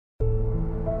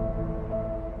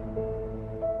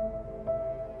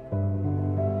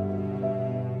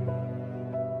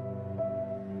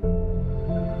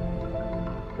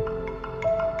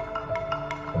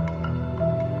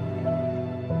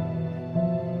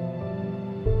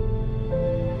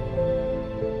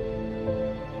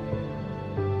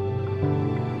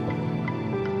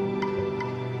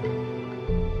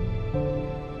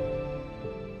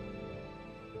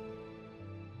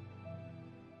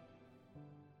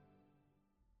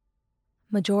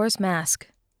Majora's Mask,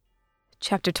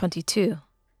 Chapter 22,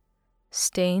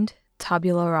 Stained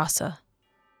Tabula Rasa,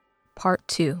 Part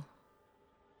 2.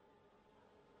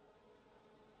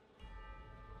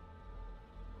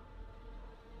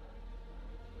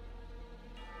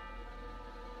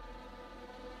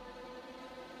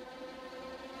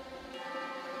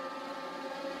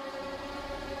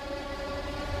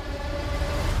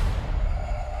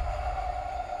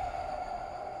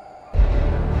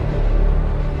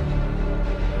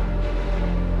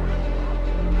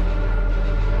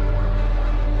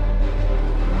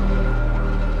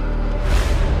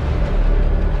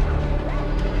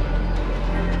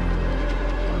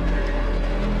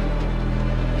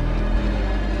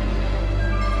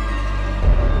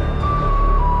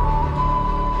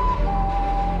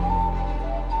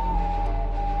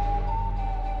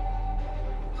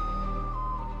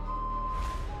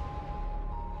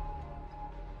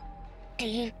 Do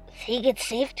you think it's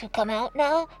safe to come out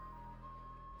now?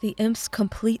 The imp's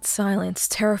complete silence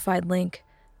terrified Link.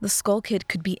 The Skull Kid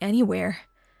could be anywhere.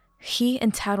 He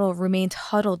and Tattle remained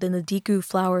huddled in the Deku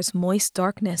Flower's moist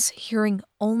darkness, hearing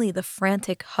only the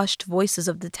frantic, hushed voices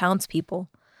of the townspeople.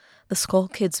 The Skull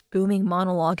Kid's booming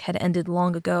monologue had ended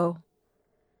long ago.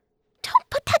 Don't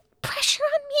put that pressure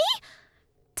on me,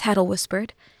 Tattle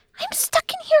whispered. I'm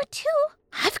stuck in here too.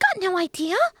 I've got no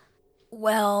idea.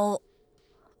 Well,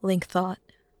 Link thought,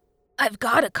 I've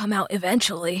got to come out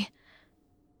eventually.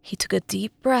 He took a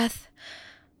deep breath,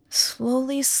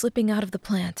 slowly slipping out of the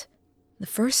plant. The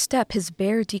first step his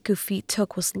bare Deku feet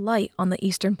took was light on the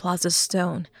Eastern Plaza's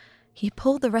stone. He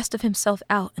pulled the rest of himself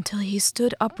out until he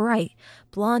stood upright,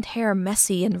 blonde hair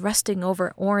messy and resting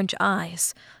over orange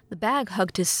eyes. The bag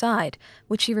hugged his side,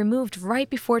 which he removed right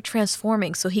before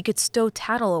transforming so he could stow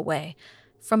Tattle away.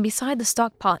 From beside the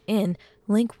Stockpot Inn,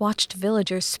 Link watched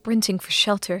villagers sprinting for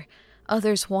shelter.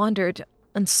 Others wandered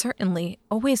uncertainly,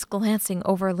 always glancing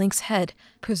over Link's head,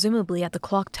 presumably at the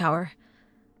clock tower.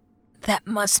 That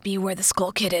must be where the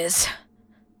Skull Kid is,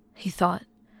 he thought.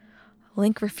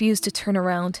 Link refused to turn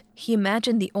around. He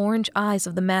imagined the orange eyes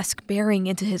of the mask bearing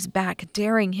into his back,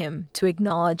 daring him to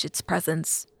acknowledge its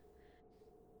presence.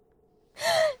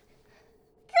 Come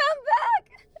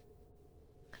back!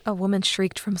 A woman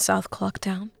shrieked from South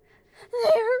Clocktown.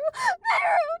 There,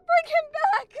 bring him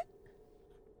back!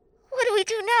 What do we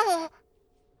do now?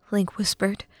 Link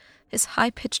whispered. His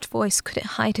high-pitched voice couldn't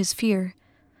hide his fear.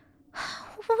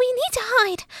 We need to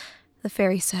hide, the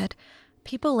fairy said.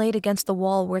 People laid against the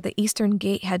wall where the eastern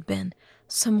gate had been.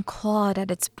 Some clawed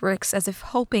at its bricks as if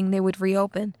hoping they would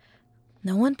reopen.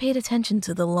 No one paid attention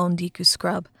to the lone Deku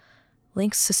scrub.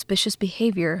 Link's suspicious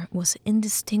behavior was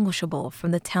indistinguishable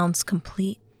from the town's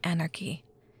complete anarchy.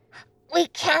 We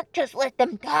can't just let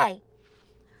them die,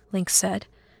 Link said.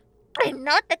 I'm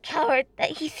not the coward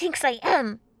that he thinks I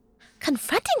am.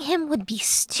 Confronting him would be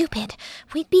stupid.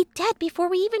 We'd be dead before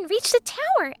we even reach the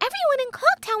tower. Everyone in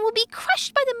Clocktown will be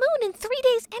crushed by the moon in 3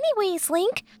 days anyways,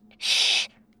 Link. Shh!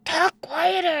 Talk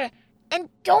quieter! And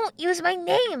don't use my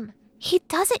name! He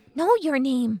doesn't know your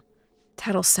name,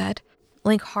 Tattle said.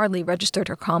 Link hardly registered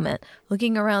her comment,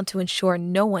 looking around to ensure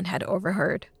no one had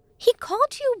overheard. He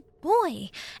called you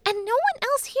boy, and no one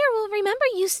else here will remember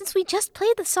you since we just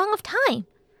played the Song of Time.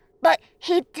 But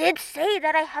he did say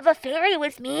that I have a fairy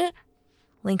with me,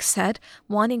 Link said,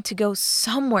 wanting to go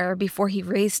somewhere before he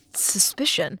raised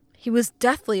suspicion. He was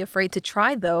deathly afraid to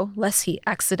try, though, lest he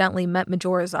accidentally met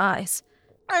Majora's eyes.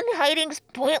 And hiding's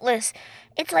pointless.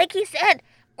 It's like he said,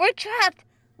 we're trapped.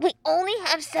 We only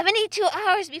have 72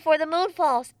 hours before the moon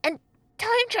falls, and time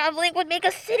traveling would make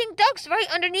us sitting ducks right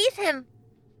underneath him.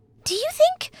 Do you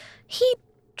think he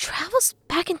travels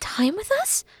back in time with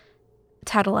us?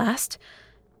 Tattle asked.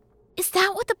 Is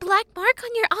that what the black mark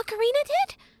on your ocarina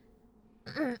did?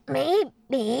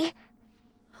 Maybe,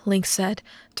 Link said,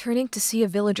 turning to see a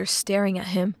villager staring at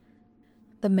him.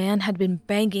 The man had been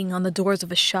banging on the doors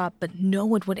of a shop, but no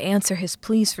one would answer his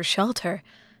pleas for shelter.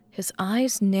 His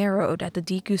eyes narrowed at the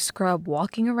Deku scrub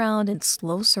walking around in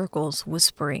slow circles,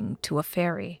 whispering to a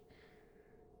fairy.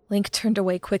 Link turned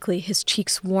away quickly, his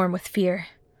cheeks warm with fear.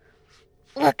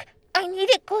 Look, I need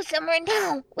to go somewhere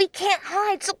now. We can't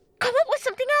hide, so come up with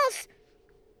something else.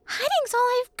 Hiding's all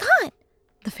I've got,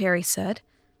 the fairy said.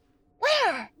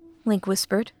 Where? Link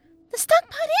whispered. The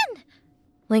Stockpot Inn.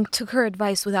 Link took her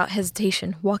advice without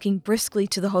hesitation, walking briskly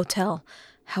to the hotel.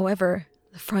 However,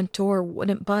 the front door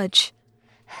wouldn't budge.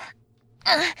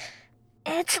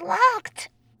 It's locked.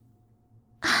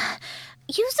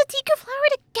 Use the Deku Flower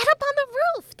to get up on the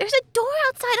roof. There's a door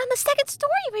outside on the second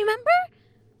story, remember?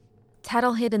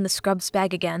 Tattle hid in the scrub's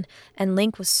bag again, and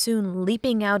Link was soon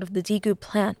leaping out of the Deku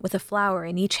plant with a flower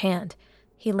in each hand.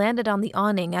 He landed on the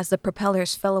awning as the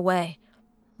propellers fell away.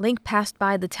 Link passed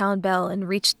by the town bell and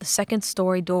reached the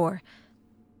second-story door.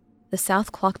 The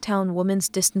South Clocktown woman's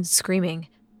distant screaming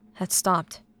had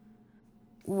stopped.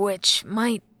 Which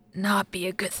might not be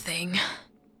a good thing,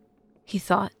 he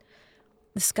thought.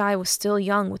 The sky was still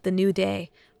young with the new day.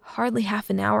 Hardly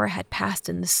half an hour had passed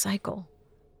in this cycle.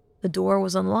 The door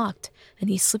was unlocked, and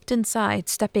he slipped inside,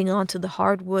 stepping onto the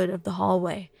hard wood of the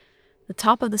hallway. The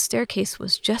top of the staircase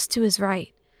was just to his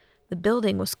right. The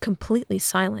building was completely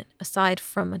silent, aside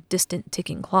from a distant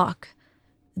ticking clock.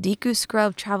 The Deku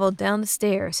scrub traveled down the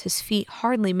stairs, his feet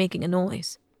hardly making a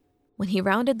noise. When he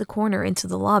rounded the corner into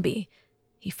the lobby,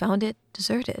 he found it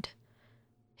deserted.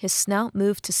 His snout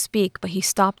moved to speak, but he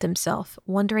stopped himself,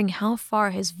 wondering how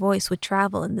far his voice would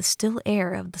travel in the still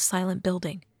air of the silent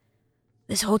building.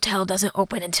 This hotel doesn't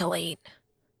open until 8.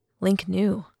 Link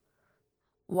knew.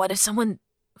 What if someone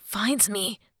finds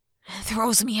me and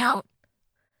throws me out?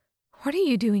 What are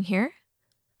you doing here?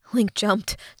 Link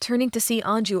jumped, turning to see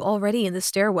Anju already in the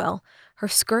stairwell. Her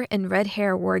skirt and red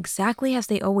hair were exactly as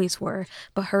they always were,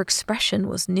 but her expression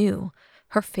was new.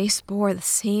 Her face bore the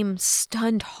same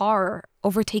stunned horror,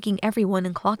 overtaking everyone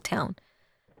in Clocktown.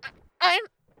 I'm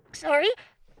sorry?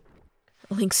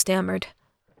 Link stammered.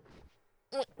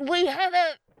 We have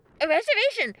a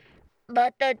reservation,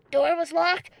 but the door was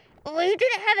locked. We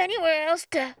didn't have anywhere else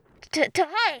to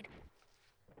hide.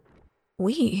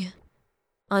 We?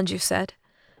 Anju said.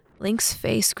 Link's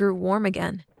face grew warm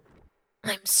again.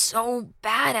 I'm so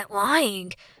bad at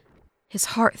lying. His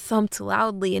heart thumped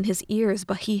loudly in his ears,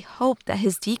 but he hoped that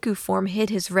his Deku form hid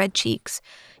his red cheeks.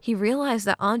 He realized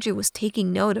that Anju was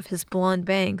taking note of his blonde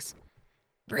bangs.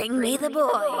 Bring me the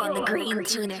boy in the green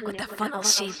tunic with the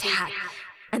funnel-shaped hat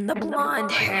and the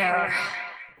blonde hair.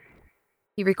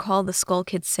 He recalled the Skull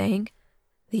Kid saying.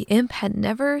 The imp had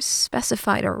never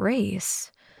specified a race.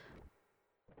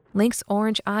 Link's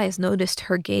orange eyes noticed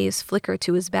her gaze flicker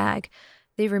to his bag.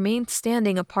 They remained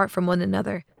standing apart from one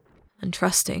another,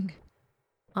 untrusting.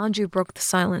 Anju broke the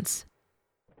silence.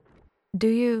 Do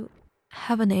you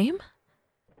have a name?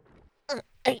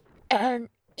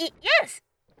 Yes.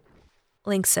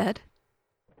 Link said.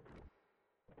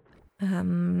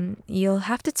 You'll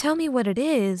have to tell me what it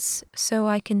is so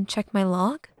I can check my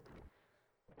log?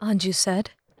 Anju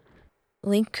said.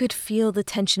 Link could feel the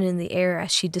tension in the air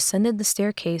as she descended the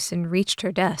staircase and reached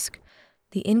her desk.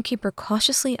 The innkeeper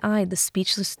cautiously eyed the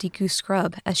speechless Deku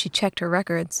scrub as she checked her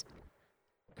records.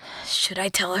 Should I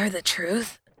tell her the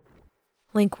truth?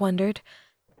 Link wondered.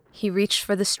 He reached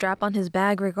for the strap on his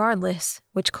bag regardless,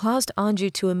 which caused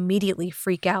Anju to immediately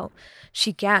freak out.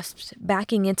 She gasped,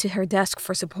 backing into her desk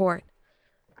for support.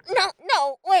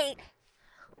 No, wait.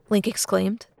 Link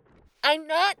exclaimed. I'm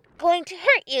not going to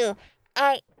hurt you.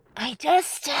 I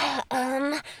just,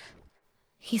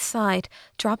 He sighed,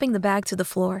 dropping the bag to the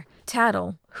floor.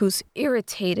 Tattle, whose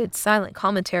irritated, silent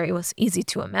commentary was easy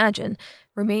to imagine,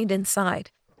 remained inside.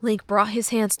 Link brought his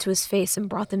hands to his face and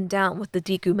brought them down with the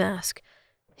Deku mask.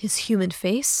 His human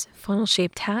face,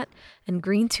 funnel-shaped hat, and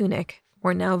green tunic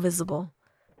were now visible.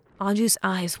 Anju's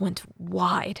eyes went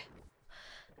wide.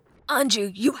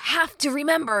 Anju, you have to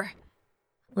remember,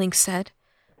 Link said.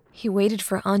 He waited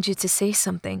for Anju to say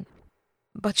something,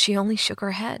 but she only shook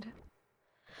her head.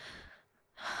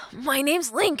 My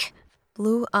name's Link,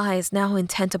 blue eyes now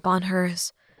intent upon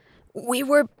hers. We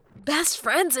were best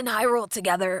friends in Hyrule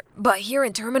together, but here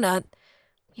in Termina,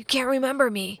 you can't remember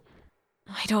me.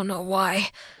 I don't know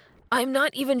why. I'm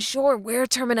not even sure where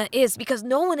Termina is because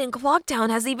no one in Clocktown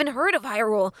has even heard of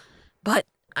Hyrule. But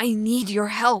I need your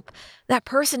help. That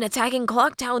person attacking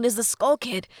Clocktown is the Skull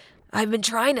Kid. I've been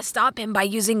trying to stop him by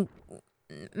using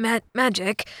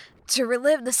magic to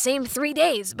relive the same 3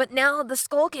 days, but now the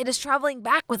Skull Kid is traveling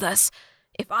back with us.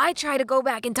 If I try to go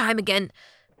back in time again,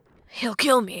 he'll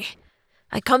kill me.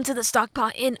 I come to the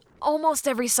Stockpot Inn almost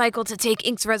every cycle to take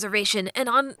Ink's reservation, and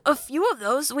on a few of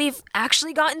those, we've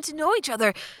actually gotten to know each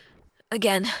other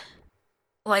again,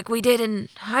 like we did in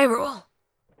Hyrule.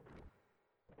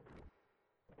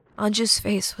 Anju's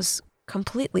face was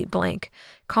completely blank,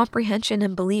 comprehension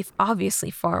and belief obviously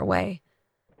far away.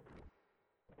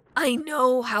 I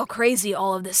know how crazy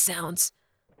all of this sounds,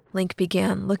 Link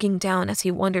began, looking down as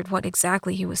he wondered what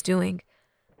exactly he was doing.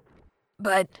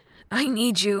 But I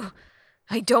need you.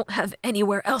 I don't have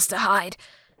anywhere else to hide,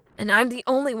 and I'm the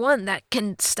only one that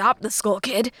can stop the Skull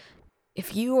Kid.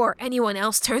 If you or anyone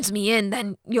else turns me in,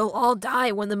 then you'll all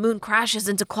die when the moon crashes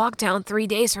into Clocktown 3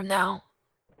 days from now.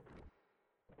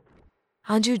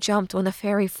 Anju jumped when a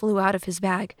fairy flew out of his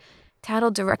bag.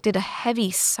 Tattle directed a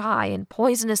heavy sigh and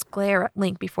poisonous glare at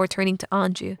Link before turning to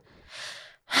Anju.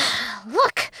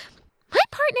 Look, my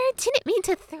partner didn't mean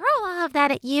to throw all of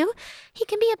that at you. He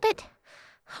can be a bit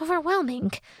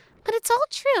overwhelming, but it's all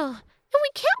true, and we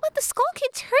can't let the Skull Kid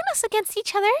turn us against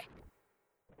each other.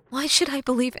 Why should I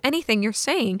believe anything you're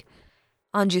saying?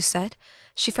 Anju said.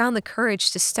 She found the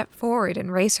courage to step forward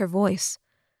and raise her voice.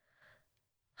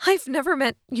 I've never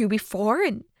met you before,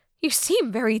 and you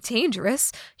seem very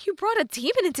dangerous. You brought a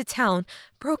demon into town,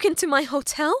 broke into my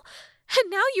hotel,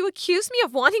 and now you accuse me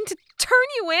of wanting to turn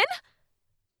you in?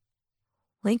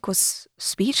 Link was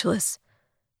speechless.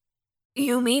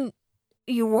 You mean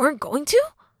you weren't going to?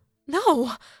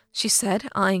 No, she said,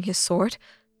 eyeing his sword.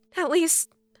 At least,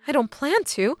 I don't plan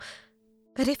to.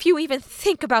 But if you even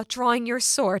think about drawing your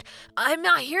sword, I'm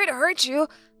not here to hurt you,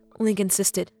 Link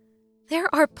insisted.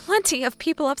 There are plenty of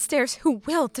people upstairs who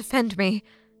will defend me.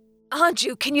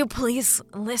 Anju, can you please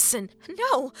listen?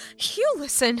 No, you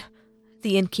listen,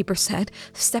 the innkeeper said,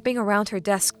 stepping around her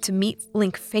desk to meet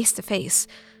Link face to face.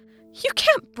 You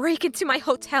can't break into my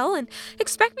hotel and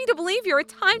expect me to believe you're a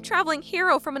time-traveling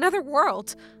hero from another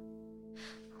world.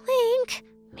 Link,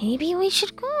 maybe we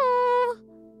should go,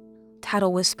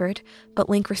 Tattle whispered, but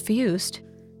Link refused.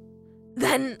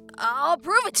 Then I'll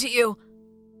prove it to you,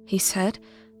 he said.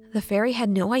 The fairy had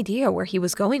no idea where he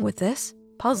was going with this,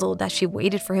 puzzled as she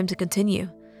waited for him to continue.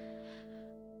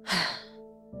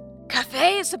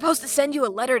 Cafe is supposed to send you a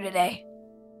letter today.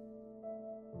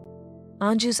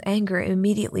 Anju's anger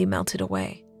immediately melted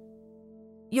away.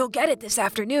 You'll get it this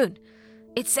afternoon.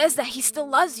 It says that he still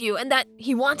loves you and that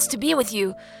he wants to be with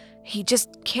you. He just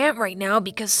can't right now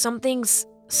because something's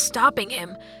stopping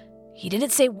him. He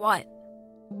didn't say what.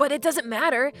 But it doesn't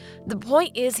matter. The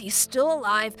point is he's still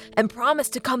alive and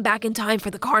promised to come back in time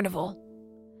for the carnival.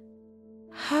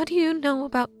 How do you know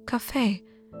about Cafe?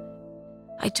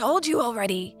 I told you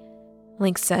already,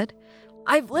 Link said.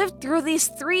 I've lived through these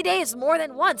 3 days more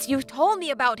than once. You've told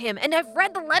me about him, and I've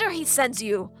read the letter he sends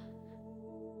you.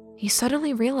 He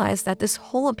suddenly realized that this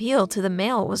whole appeal to the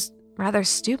mail was rather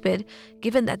stupid,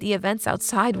 given that the events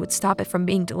outside would stop it from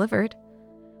being delivered.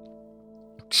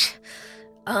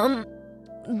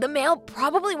 The mail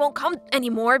probably won't come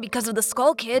anymore because of the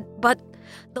Skull Kid, but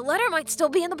the letter might still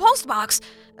be in the post box.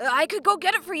 I could go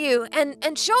get it for you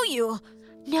and show you.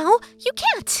 No, you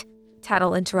can't,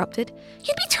 Tattle interrupted.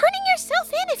 You'd be turning yourself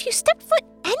in if you stepped foot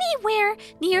anywhere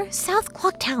near South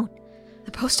Clocktown.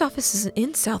 The post office isn't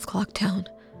in South Clocktown,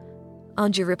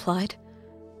 Anju replied.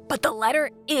 But the letter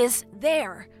is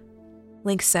there,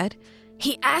 Link said.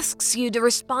 He asks you to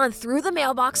respond through the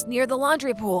mailbox near the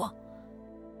laundry pool.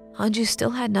 Anju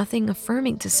still had nothing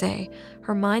affirming to say,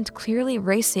 her mind clearly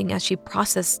racing as she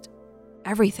processed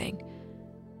everything.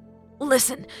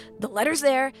 Listen, the letter's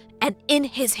there and in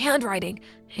his handwriting.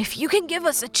 If you can give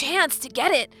us a chance to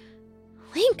get it.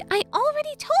 Link, I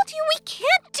already told you we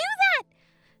can't do that,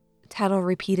 Tattle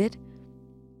repeated.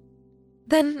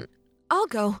 Then I'll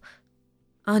go,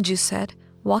 Anju said,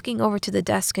 walking over to the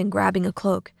desk and grabbing a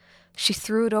cloak. She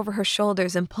threw it over her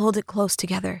shoulders and pulled it close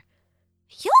together.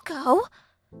 You'll go?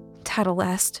 Tattle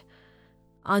asked.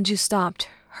 Anju stopped,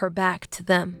 her back to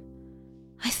them.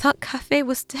 I thought Cafe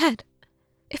was dead.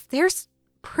 If there's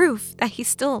proof that he's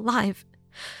still alive,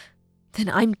 then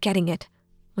I'm getting it.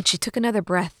 When she took another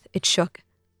breath, it shook.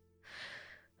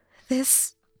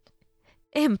 This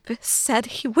imp said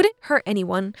he wouldn't hurt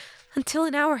anyone until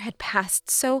an hour had passed,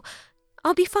 so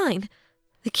I'll be fine.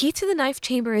 The key to the knife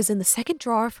chamber is in the second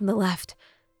drawer from the left.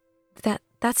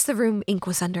 That's the room Ink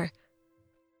was under.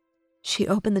 She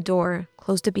opened the door,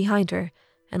 closed it behind her,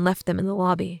 and left them in the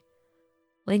lobby.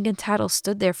 Link and Tattle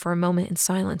stood there for a moment in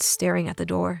silence, staring at the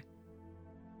door.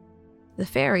 The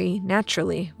fairy,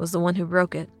 naturally, was the one who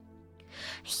broke it.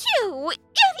 You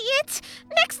idiot!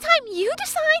 Next time you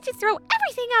decide to throw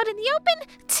everything out in the open,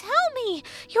 tell me.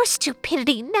 Your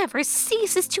stupidity never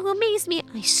ceases to amaze me.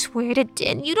 I swear to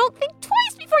Din, you don't think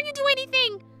twice before you do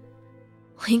anything.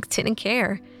 Link didn't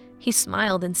care. He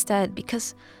smiled instead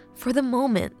because, for the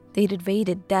moment, they'd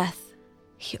evaded death.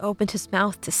 He opened his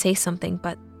mouth to say something,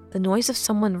 but the noise of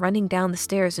someone running down the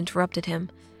stairs interrupted him.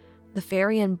 The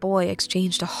fairy and boy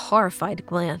exchanged a horrified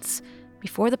glance.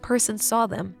 Before the person saw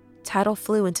them, Tattle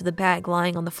flew into the bag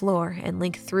lying on the floor, and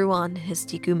Link threw on his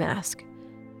Deku mask.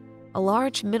 A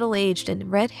large, middle-aged and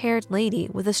red-haired lady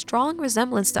with a strong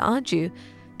resemblance to Anju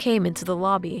came into the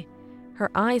lobby.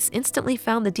 Her eyes instantly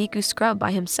found the Deku scrub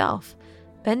by himself,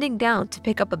 bending down to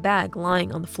pick up a bag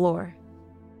lying on the floor.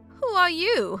 Who are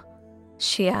you?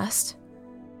 She asked.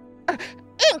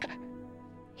 Ink!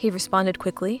 He responded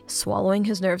quickly, swallowing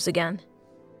his nerves again.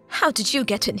 How did you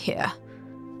get in here?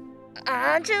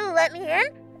 Anju let me in?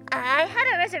 I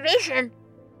had a reservation.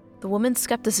 The woman's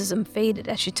skepticism faded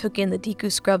as she took in the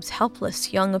Deku Scrub's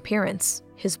helpless young appearance.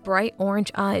 His bright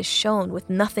orange eyes shone with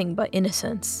nothing but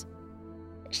innocence.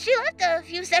 She left a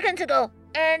few seconds ago,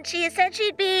 and she said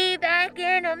she'd be back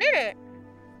in a minute.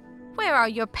 Where are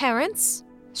your parents?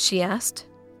 She asked.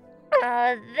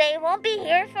 They won't be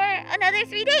here for another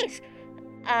 3 days.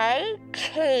 I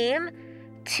came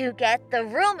to get the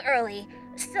room early,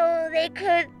 so they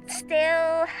could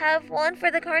still have one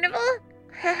for the carnival?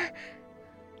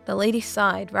 The lady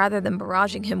sighed rather than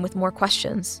barraging him with more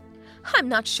questions. I'm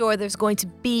not sure there's going to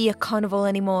be a carnival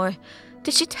anymore.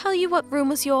 Did she tell you what room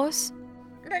was yours?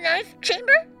 The knife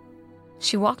chamber?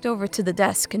 She walked over to the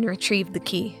desk and retrieved the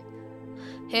key.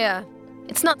 Here,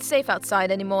 it's not safe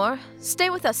outside anymore. Stay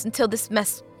with us until this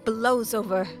mess blows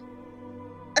over.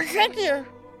 Thank you.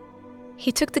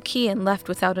 He took the key and left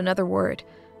without another word.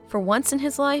 For once in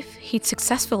his life, he'd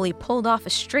successfully pulled off a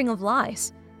string of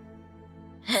lies.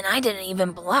 And I didn't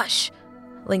even blush,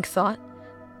 Link thought.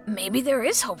 Maybe there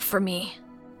is hope for me.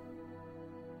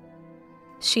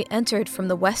 She entered from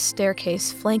the west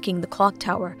staircase flanking the clock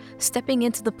tower, stepping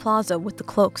into the plaza with the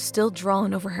cloak still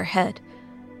drawn over her head.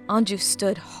 Anju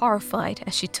stood horrified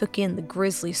as she took in the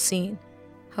grisly scene.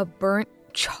 A burnt,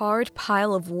 charred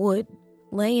pile of wood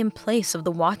lay in place of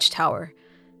the watchtower.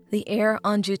 The air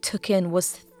Anju took in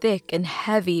was thick and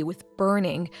heavy with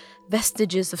burning.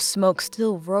 Vestiges of smoke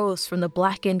still rose from the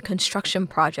blackened construction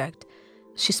project.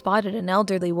 She spotted an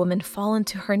elderly woman fallen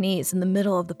to her knees in the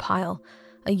middle of the pile.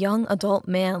 A young adult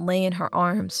man lay in her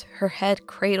arms, her head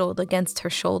cradled against her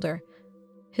shoulder.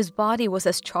 His body was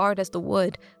as charred as the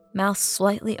wood, mouth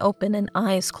slightly open and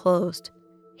eyes closed.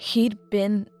 He'd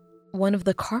been one of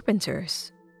the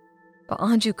carpenters, but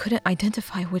Anju couldn't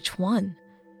identify which one.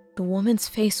 The woman's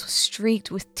face was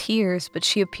streaked with tears, but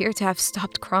she appeared to have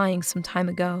stopped crying some time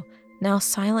ago, now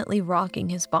silently rocking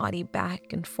his body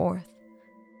back and forth.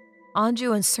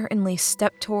 Anju uncertainly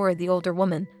stepped toward the older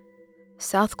woman.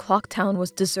 South Clocktown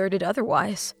was deserted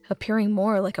otherwise, appearing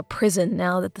more like a prison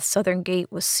now that the southern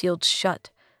gate was sealed shut.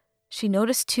 She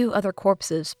noticed 2 other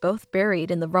corpses, both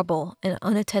buried in the rubble and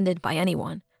unattended by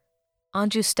anyone.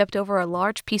 Anju stepped over a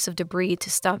large piece of debris to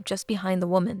stop just behind the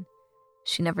woman.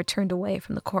 She never turned away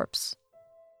from the corpse.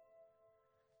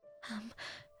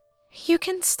 You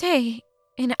can stay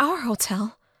in our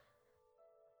hotel,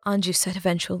 Anju said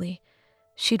eventually.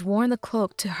 She'd worn the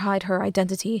cloak to hide her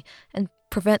identity and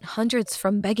prevent hundreds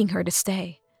from begging her to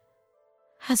stay.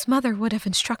 As Mother would have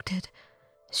instructed,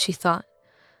 she thought.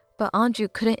 But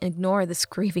Anju couldn't ignore this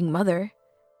grieving mother.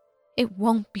 It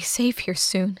won't be safe here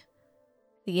soon.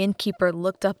 The innkeeper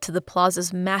looked up to the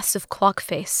plaza's massive clock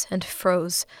face and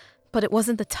froze, but it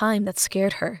wasn't the time that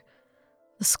scared her.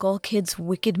 The Skull Kid's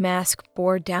wicked mask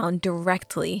bore down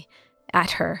directly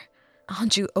at her.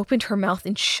 Anju opened her mouth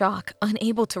in shock,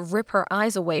 unable to rip her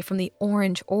eyes away from the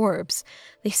orange orbs.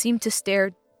 They seemed to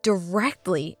stare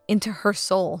directly into her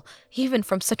soul, even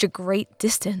from such a great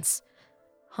distance.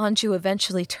 Anju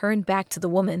eventually turned back to the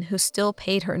woman who still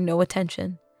paid her no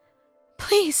attention.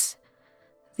 Please,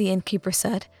 the innkeeper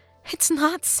said. It's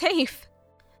not safe.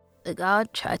 The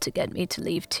guard tried to get me to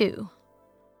leave too,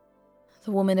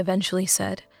 the woman eventually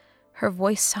said. Her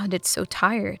voice sounded so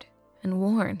tired and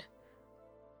worn.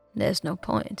 There's no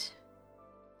point.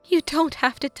 You don't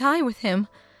have to die with him,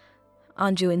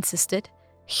 Anju insisted.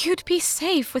 You'd be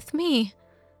safe with me.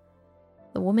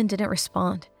 The woman didn't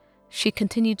respond. She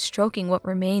continued stroking what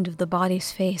remained of the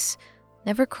body's face,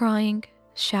 never crying,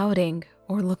 shouting,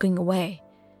 or looking away.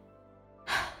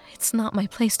 It's not my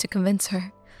place to convince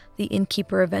her, the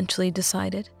innkeeper eventually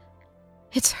decided.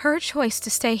 It's her choice to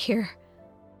stay here.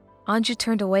 Anju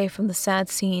turned away from the sad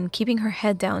scene, keeping her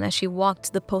head down as she walked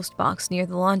to the post box near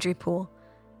the laundry pool.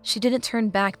 She didn't turn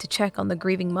back to check on the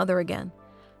grieving mother again,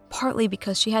 partly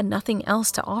because she had nothing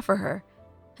else to offer her,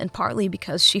 and partly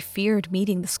because she feared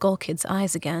meeting the Skull Kid's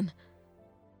eyes again.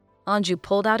 Anju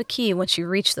pulled out a key when she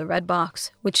reached the red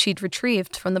box, which she'd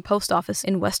retrieved from the post office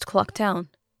in West Clocktown.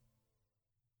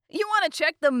 You want to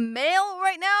check the mail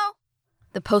right now?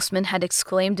 The postman had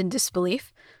exclaimed in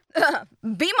disbelief.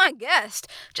 Be my guest.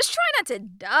 Just try not to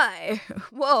die.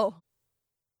 Whoa.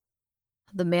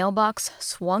 The mailbox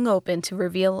swung open to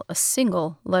reveal a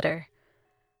single letter.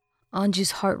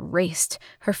 Anju's heart raced,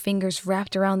 her fingers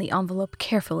wrapped around the envelope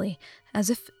carefully, as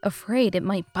if afraid it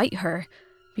might bite her.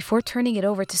 Before turning it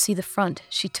over to see the front,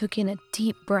 she took in a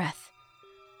deep breath.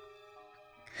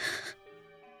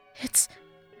 It's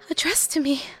addressed to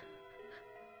me.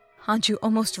 Anju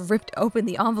almost ripped open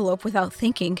the envelope without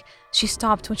thinking. She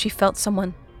stopped when she felt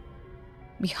someone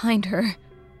behind her.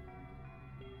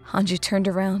 Anju turned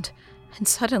around, and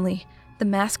suddenly, the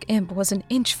mask imp was an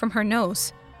inch from her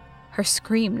nose. Her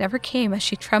scream never came as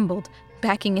she trembled,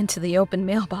 backing into the open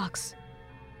mailbox.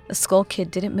 The Skull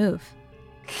Kid didn't move.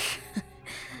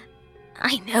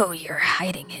 I know you're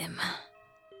hiding him,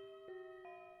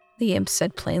 the imp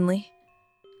said plainly.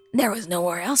 There was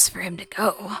nowhere else for him to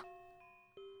go.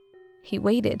 He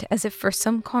waited as if for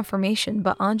some confirmation,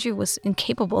 but Anju was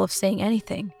incapable of saying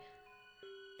anything.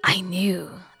 I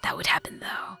knew that would happen,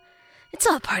 though. It's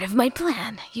all part of my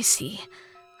plan, you see.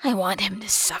 I want him to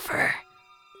suffer.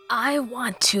 I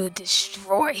want to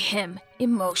destroy him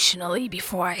emotionally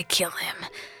before I kill him.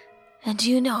 And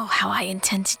you know how I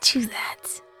intend to do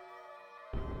that.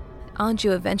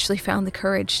 Anju eventually found the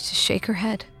courage to shake her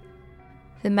head.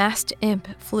 The masked imp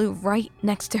flew right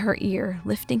next to her ear,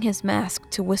 lifting his mask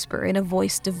to whisper in a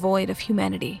voice devoid of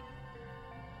humanity.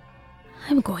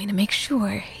 I'm going to make sure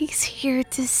he's here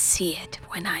to see it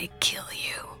when I kill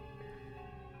you.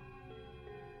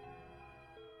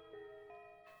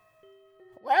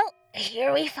 Well,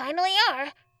 here we finally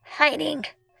are, hiding.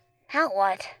 Now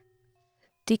what?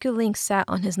 Deku Link sat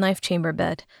on his knife chamber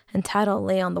bed, and Tattle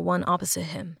lay on the one opposite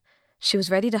him. She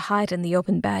was ready to hide in the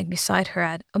open bag beside her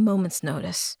at a moment's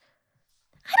notice.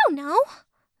 I don't know,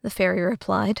 the fairy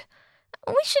replied.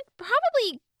 We should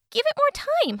probably give it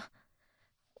more time.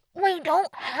 We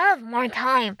don't have more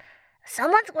time.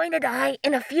 Someone's going to die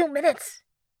in a few minutes.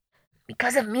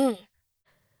 Because of me.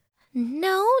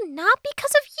 No, not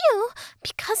because of you.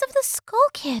 Because of the Skull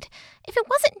Kid. If it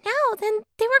wasn't now, then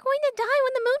they were going to die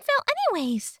when the moon fell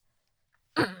anyways.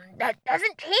 That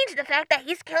doesn't change the fact that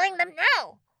he's killing them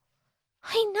now.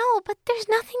 I know, but there's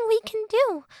nothing we can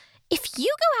do. If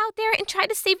you go out there and try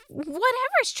to save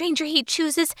whatever stranger he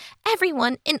chooses,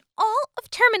 everyone in all of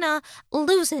Termina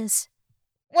loses.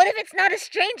 What if it's not a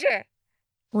stranger?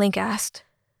 Link asked.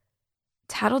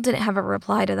 Tattle didn't have a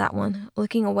reply to that one,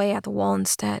 looking away at the wall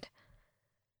instead.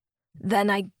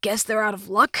 Then I guess they're out of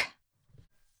luck?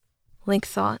 Link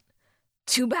thought.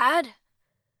 Too bad?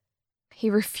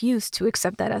 He refused to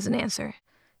accept that as an answer.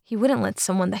 He wouldn't let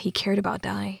someone that he cared about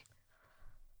die.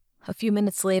 A few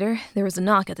minutes later, there was a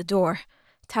knock at the door.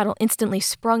 Tattle instantly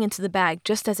sprung into the bag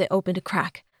just as it opened a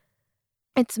crack.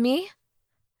 "It's me?"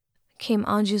 came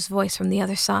Anju's voice from the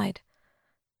other side.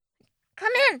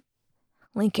 Come in,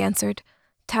 Link answered.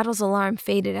 Tattle's alarm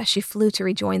faded as she flew to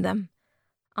rejoin them.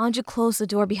 Anju closed the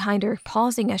door behind her,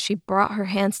 pausing as she brought her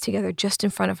hands together just in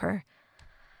front of her.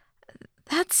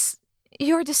 "That's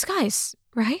your disguise,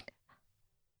 right?"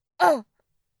 Oh,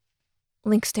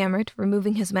 Link stammered,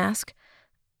 removing his mask.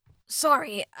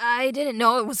 Sorry, I didn't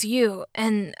know it was you,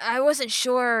 and I wasn't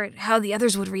sure how the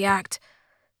others would react.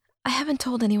 I haven't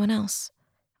told anyone else,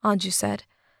 Anju said.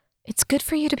 It's good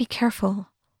for you to be careful.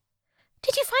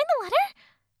 Did you find the letter?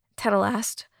 Tattle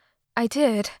asked. I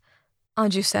did,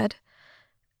 Anju said.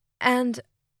 And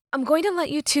I'm going to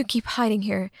let you two keep hiding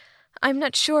here. I'm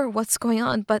not sure what's going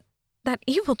on, but that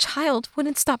evil child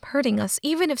wouldn't stop hurting us,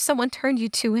 even if someone turned you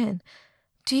two in.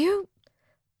 Do you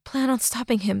plan on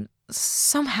stopping him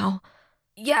somehow?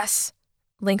 Yes,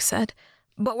 Link said,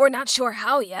 but we're not sure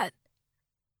how yet.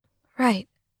 Right,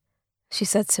 she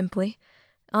said simply.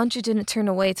 Anju didn't turn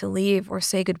away to leave or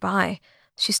say goodbye.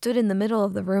 She stood in the middle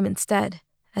of the room instead,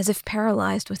 as if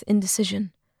paralyzed with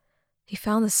indecision. He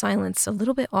found the silence a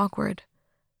little bit awkward.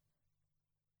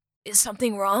 Is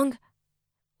something wrong?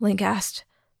 Link asked.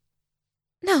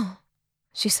 No,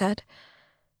 she said.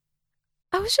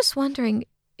 I was just wondering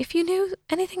if you knew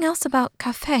anything else about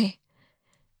Cafe.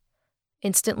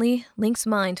 Instantly, Link's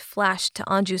mind flashed to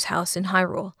Anju's house in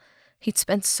Hyrule. He'd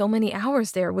spent so many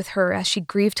hours there with her as she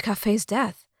grieved Cafe's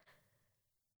death.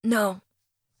 No,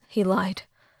 he lied.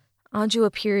 Anju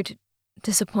appeared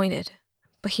disappointed,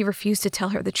 but he refused to tell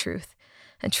her the truth.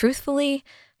 And truthfully,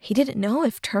 he didn't know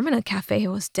if Termina Cafe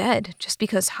was dead just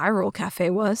because Hyrule Cafe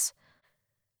was.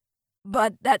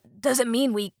 But that doesn't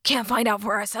mean we can't find out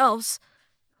for ourselves.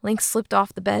 Link slipped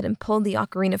off the bed and pulled the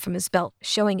ocarina from his belt,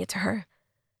 showing it to her.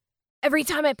 Every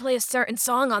time I play a certain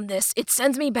song on this, it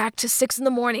sends me back to 6 in the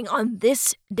morning on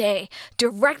this day,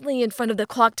 directly in front of the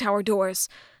clock tower doors.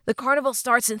 The carnival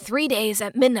starts in 3 days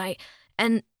at midnight,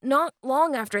 and not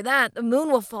long after that, the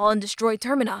moon will fall and destroy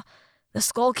Termina. The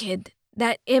Skull Kid,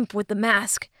 that imp with the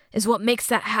mask, is what makes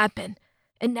that happen.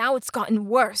 And now it's gotten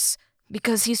worse,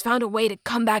 because he's found a way to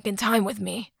come back in time with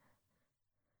me.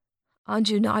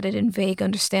 Anju nodded in vague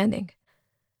understanding.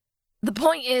 The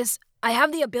point is, I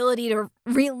have the ability to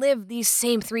relive these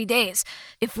same 3 days.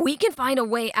 If we can find a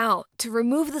way out to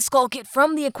remove the Skull Kid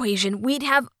from the equation, we'd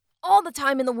have all the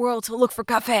time in the world to look for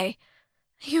Cafe.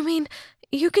 You mean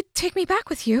you could take me back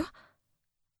with you?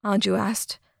 Anju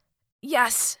asked.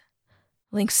 Yes,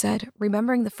 Link said,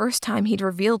 remembering the first time he'd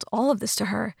revealed all of this to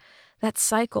her. That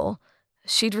cycle.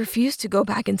 She'd refused to go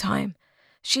back in time.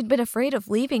 She'd been afraid of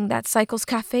leaving that Cycles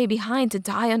Cafe behind to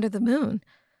die under the moon.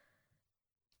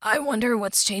 I wonder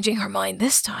what's changing her mind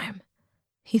this time,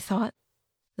 he thought.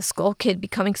 The Skull Kid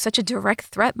becoming such a direct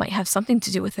threat might have something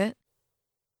to do with it.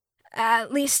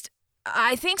 At least,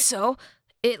 I think so.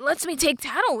 It lets me take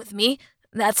Tattle with me.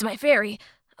 That's my fairy.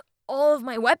 All of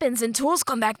my weapons and tools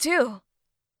come back too.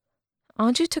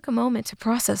 Anju took a moment to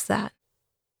process that.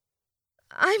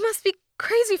 I must be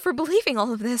crazy for believing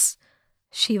all of this,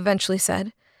 she eventually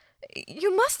said.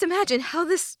 You must imagine how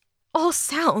this all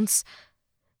sounds.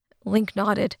 Link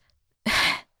nodded.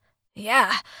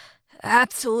 Yeah,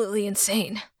 absolutely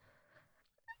insane.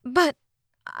 But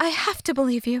I have to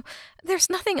believe you. There's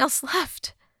nothing else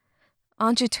left.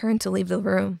 Anju turned to leave the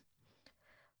room.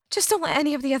 Just don't let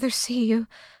any of the others see you.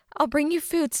 I'll bring you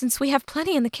food since we have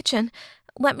plenty in the kitchen.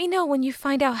 Let me know when you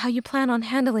find out how you plan on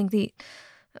handling the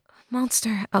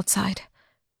monster outside.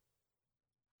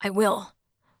 I will.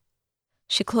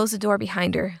 She closed the door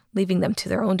behind her, leaving them to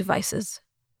their own devices.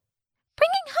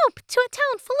 Bringing hope to a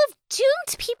town full of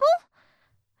doomed people?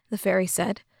 The fairy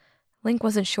said. Link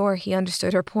wasn't sure he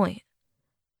understood her point.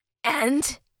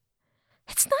 And?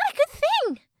 It's not a good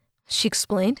thing, she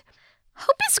explained.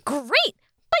 Hope is great,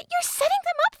 but you're setting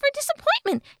them up for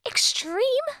disappointment.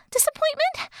 Extreme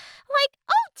disappointment. Like,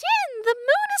 oh, Din, the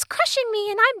moon is crushing me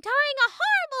and I'm dying a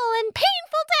horrible and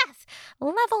painful death.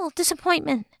 Level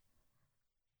disappointment.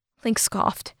 Link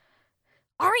scoffed.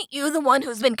 Aren't you the one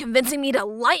who's been convincing me to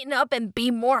lighten up and be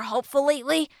more hopeful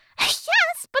lately?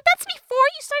 Yes, but that's before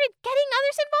you started getting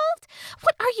others involved.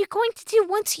 What are you going to do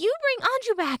once you bring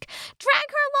Anju back? Drag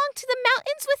her along to the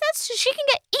mountains with us so she can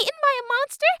get eaten by a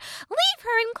monster? Leave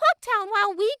her in Clocktown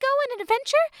while we go on an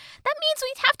adventure? That means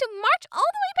we'd have to march all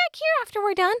the way back here after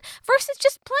we're done, versus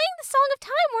just playing the Song of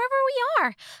Time wherever we are.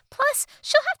 Plus,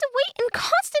 she'll have to wait in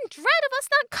constant dread of us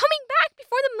not coming back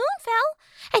before the moon fell.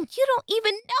 And you don't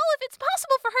even know if it's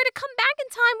possible for her to come back in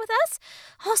time with us.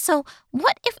 Also,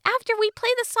 what if after we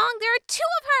play the song there are two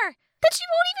of her? That she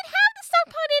won't even have the stock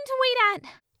pot in to wait at.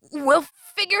 We'll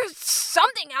figure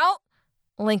something out,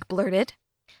 Link blurted.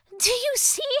 Do you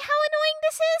see how annoying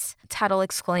this is? Tattle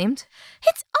exclaimed.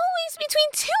 It's always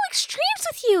between two extremes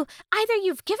with you. Either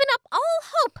you've given up all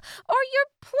hope, or you're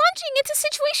plunging into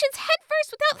situations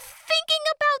headfirst without thinking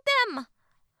about them.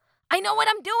 I know what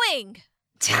I'm doing.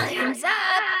 Time's up.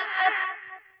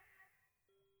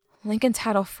 Link and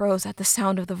Tattle froze at the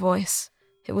sound of the voice.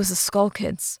 It was the Skull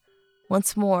Kid's.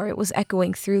 Once more, it was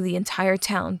echoing through the entire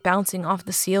town, bouncing off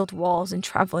the sealed walls and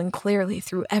traveling clearly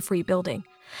through every building.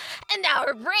 And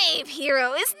our brave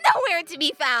hero is nowhere to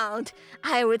be found.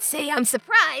 I would say I'm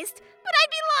surprised, but I'd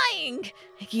be lying.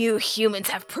 You humans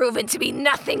have proven to be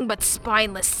nothing but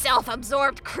spineless,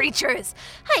 self-absorbed creatures.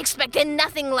 I expected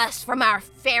nothing less from our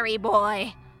fairy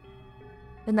boy.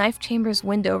 The knife chamber's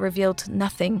window revealed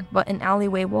nothing but an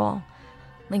alleyway wall.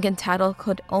 Link and Tattle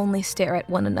could only stare at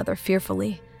one another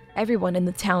fearfully. Everyone in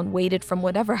the town waited from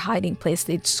whatever hiding place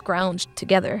they'd scrounged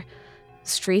together. The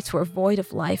streets were void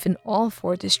of life in all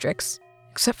 4 districts,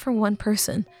 except for one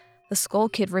person. The Skull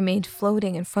Kid remained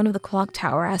floating in front of the clock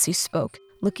tower as he spoke,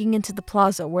 looking into the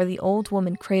plaza where the old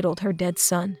woman cradled her dead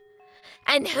son.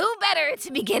 And who better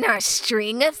to begin our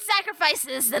string of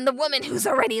sacrifices than the woman who's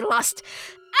already lost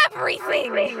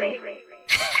everything?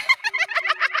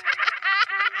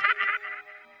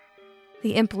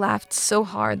 The imp laughed so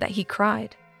hard that he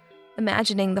cried.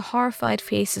 Imagining the horrified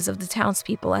faces of the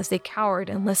townspeople as they cowered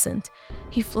and listened,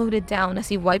 he floated down as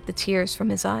he wiped the tears from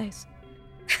his eyes.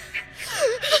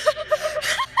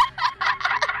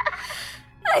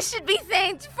 I should be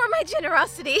thanked for my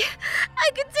generosity.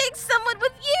 I could take someone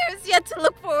with years yet to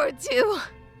look forward to.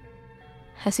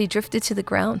 As he drifted to the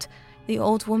ground, the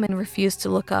old woman refused to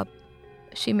look up.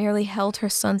 She merely held her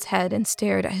son's head and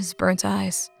stared at his burnt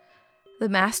eyes. The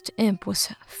masked imp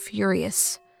was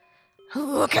furious.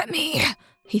 Look at me,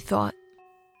 he thought.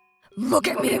 Look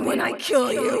at me when I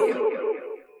kill you.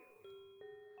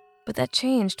 But that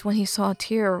changed when he saw a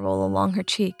tear roll along her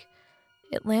cheek.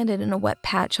 It landed in a wet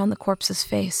patch on the corpse's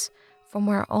face, from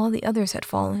where all the others had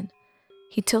fallen.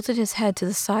 He tilted his head to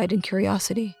the side in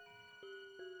curiosity.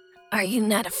 Are you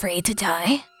not afraid to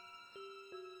die?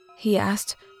 He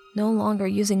asked, no longer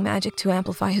using magic to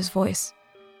amplify his voice.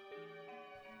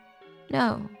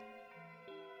 No.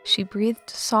 She breathed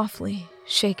softly,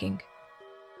 shaking.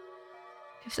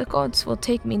 If the gods will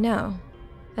take me now,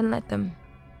 then let them.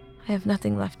 I have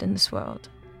nothing left in this world.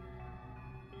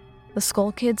 The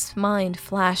Skull Kid's mind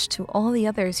flashed to all the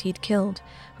others he'd killed,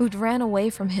 who'd ran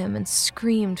away from him and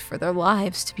screamed for their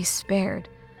lives to be spared.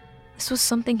 This was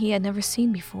something he had never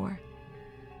seen before.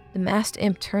 The masked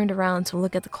imp turned around to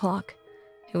look at the clock.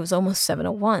 It was almost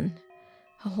 7:01.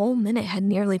 A whole minute had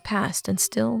nearly passed, and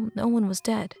still no one was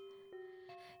dead.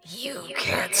 You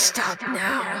can't stop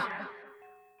now.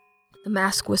 The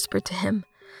mask whispered to him.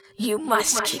 You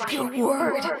must keep your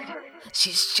word.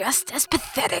 She's just as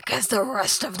pathetic as the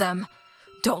rest of them.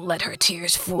 Don't let her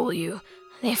tears fool you.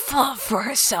 They fall for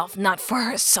herself, not for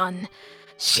her son.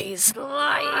 She's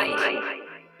lying.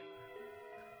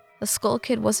 The Skull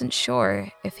Kid wasn't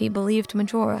sure if he believed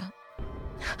Majora.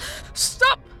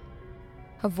 Stop!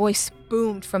 A voice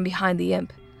boomed from behind the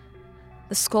imp.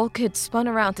 The Skull Kid spun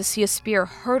around to see a spear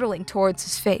hurtling towards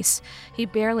his face. He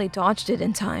barely dodged it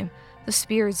in time. The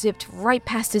spear zipped right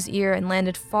past his ear and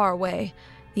landed far away.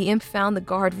 The imp found the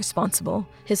guard responsible,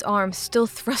 his arm still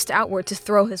thrust outward to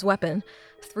throw his weapon.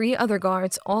 3 other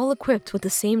guards, all equipped with the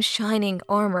same shining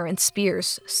armor and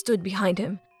spears, stood behind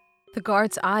him. The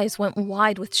guard's eyes went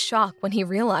wide with shock when he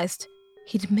realized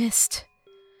he'd missed.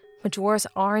 Majora's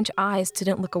orange eyes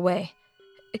didn't look away.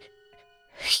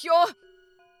 You're...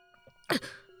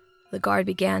 The guard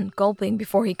began, gulping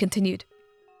before he continued.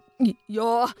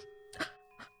 You're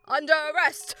under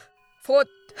arrest for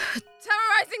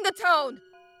terrorizing the town.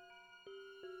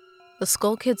 The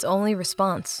Skull Kid's only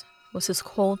response was his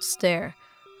cold stare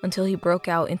until he broke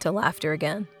out into laughter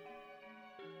again.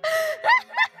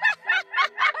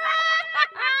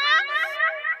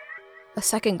 A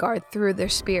second guard threw their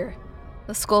spear.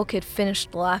 The Skull Kid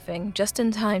finished laughing just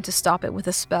in time to stop it with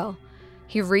a spell.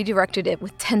 He redirected it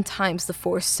with 10 times the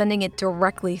force, sending it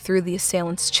directly through the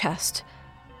assailant's chest.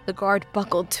 The guard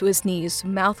buckled to his knees,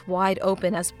 mouth wide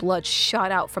open as blood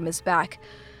shot out from his back.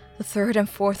 The third and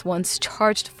fourth ones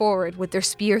charged forward with their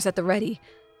spears at the ready.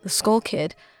 The Skull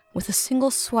Kid, with a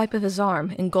single swipe of his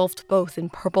arm, engulfed both in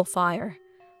purple fire.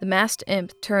 The masked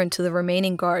imp turned to the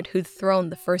remaining guard who'd thrown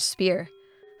the first spear.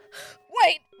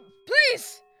 Wait,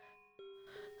 please!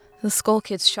 The Skull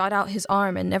Kid shot out his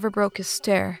arm and never broke his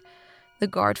stare. The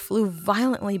guard flew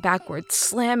violently backward,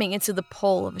 slamming into the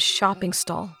pole of a shopping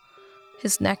stall.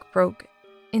 His neck broke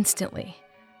instantly,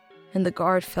 and the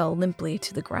guard fell limply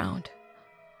to the ground.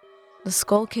 The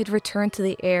Skull Kid returned to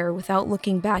the air without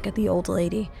looking back at the old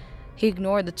lady. He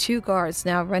ignored the 2 guards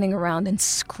now running around and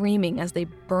screaming as they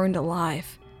burned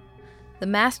alive. The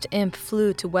masked imp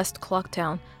flew to West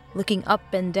Clocktown, looking up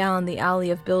and down the alley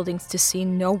of buildings to see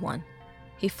no one.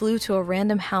 He flew to a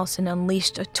random house and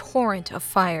unleashed a torrent of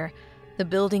fire. The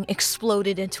building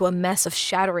exploded into a mess of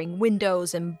shattering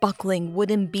windows and buckling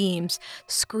wooden beams.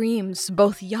 Screams,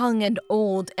 both young and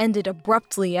old, ended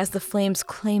abruptly as the flames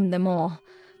claimed them all.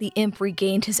 The imp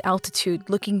regained his altitude,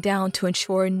 looking down to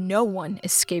ensure no one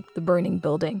escaped the burning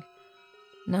building.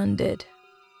 None did.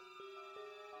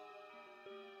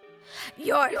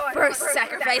 Your first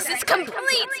sacrifice is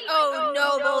complete, oh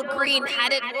noble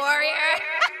green-hatted warrior!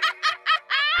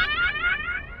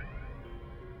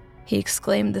 He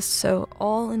exclaimed this so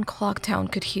all in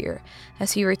Clocktown could hear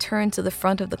as he returned to the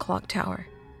front of the clock tower.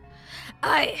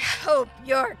 I hope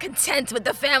you're content with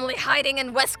the family hiding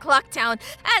in West Clocktown,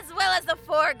 as well as the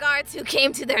 4 guards who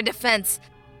came to their defense.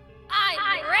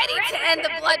 I'm ready to end the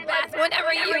bloodbath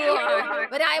whenever you are,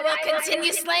 but I will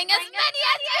continue slaying as many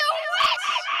as you wish!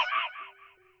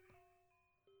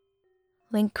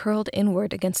 Link curled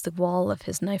inward against the wall of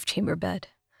his knife chamber bed.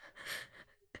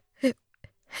 It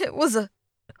was a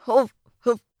whole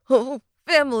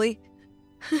family.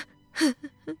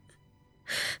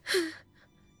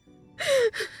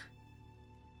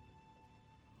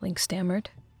 Link stammered.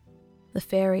 The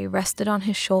fairy rested on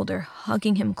his shoulder,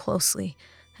 hugging him closely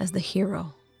as the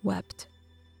hero wept.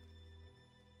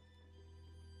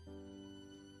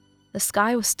 The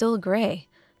sky was still gray.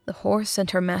 The horse and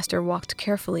her master walked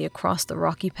carefully across the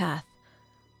rocky path.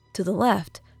 To the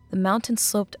left, the mountain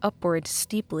sloped upward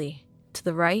steeply. To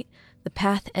the right, the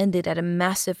path ended at a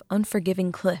massive,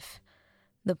 unforgiving cliff.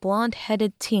 The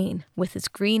blonde-headed teen, with his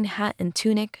green hat and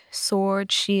tunic,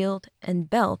 sword, shield, and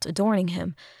belt adorning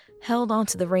him, held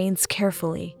onto the reins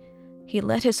carefully. He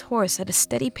led his horse at a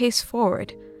steady pace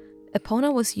forward.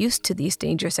 Epona was used to these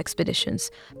dangerous expeditions,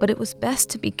 but it was best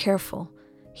to be careful.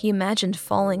 He imagined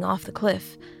falling off the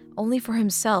cliff, only for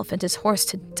himself and his horse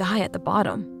to die at the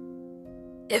bottom.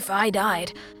 If I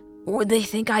died, would they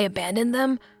think I abandoned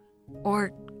them?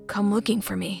 Or come looking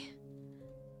for me?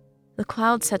 The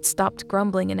clouds had stopped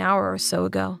grumbling an hour or so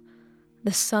ago.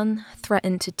 The sun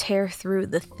threatened to tear through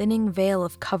the thinning veil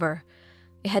of cover.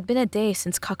 It had been a day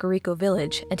since Kakariko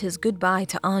Village and his goodbye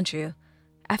to Andrew.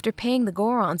 After paying the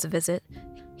Gorons a visit,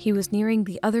 he was nearing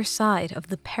the other side of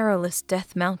the perilous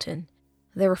Death Mountain.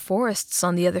 There were forests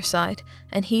on the other side,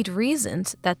 and he'd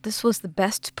reasoned that this was the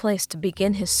best place to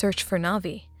begin his search for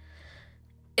Navi.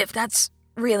 If that's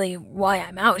really why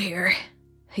I'm out here,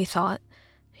 he thought,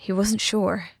 He wasn't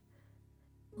sure.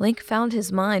 Link found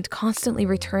his mind constantly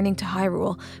returning to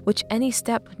Hyrule, which any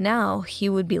step now he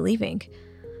would be leaving.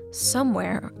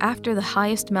 Somewhere after the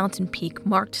highest mountain peak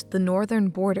marked the northern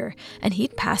border, and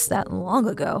he'd passed that long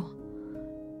ago.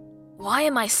 Why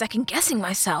am I second-guessing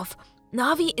myself?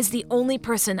 Navi is the only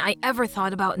person I ever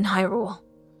thought about in Hyrule.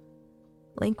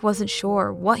 Link wasn't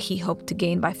sure what he hoped to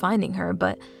gain by finding her,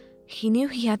 but he knew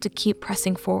he had to keep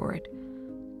pressing forward.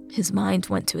 His mind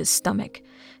went to his stomach.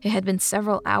 It had been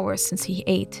several hours since he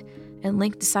ate, and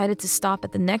Link decided to stop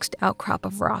at the next outcrop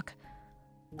of rock.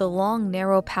 The long,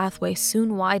 narrow pathway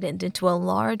soon widened into a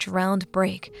large, round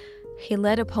break. He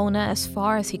led Epona as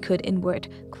far as he could inward,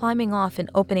 climbing off and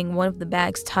opening one of the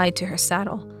bags tied to her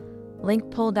saddle. Link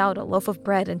pulled out a loaf of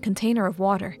bread and container of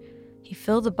water. He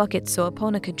filled a bucket so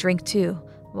Epona could drink too,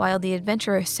 while the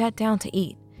adventurer sat down to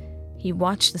eat. He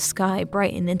watched the sky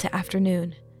brighten into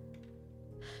afternoon.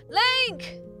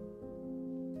 Link!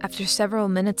 After several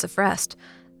minutes of rest,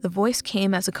 the voice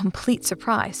came as a complete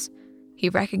surprise. He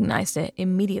recognized it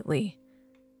immediately.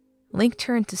 Link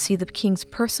turned to see the king's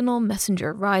personal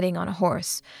messenger riding on a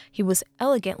horse. He was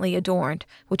elegantly adorned,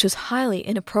 which was highly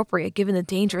inappropriate given the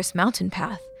dangerous mountain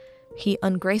path. He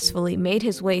ungracefully made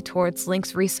his way towards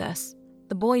Link's recess.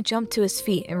 The boy jumped to his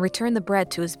feet and returned the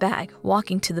bread to his bag,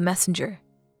 walking to the messenger.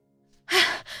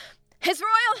 His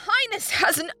Royal Highness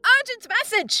has an urgent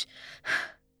message!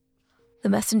 The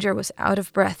messenger was out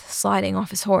of breath, sliding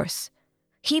off his horse.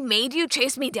 He made you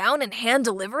chase me down and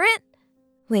hand-deliver it?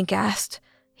 Link asked.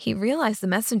 He realized the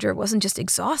messenger wasn't just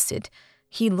exhausted.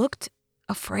 He looked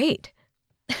afraid.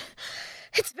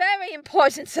 It's very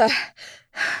important, sir,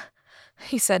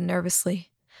 he said nervously.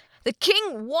 The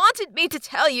king wanted me to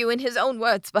tell you in his own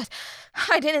words, but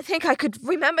I didn't think I could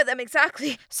remember them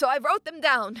exactly, so I wrote them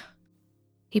down.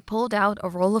 He pulled out a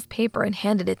roll of paper and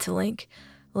handed it to Link.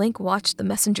 Link watched the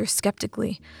messenger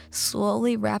skeptically,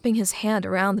 slowly wrapping his hand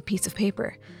around the piece of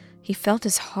paper. He felt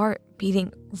his heart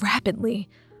beating rapidly.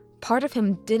 Part of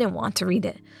him didn't want to read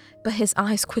it, but his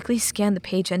eyes quickly scanned the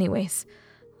page anyways.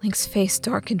 Link's face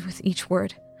darkened with each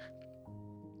word.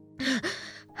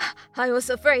 I was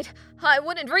afraid I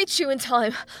wouldn't reach you in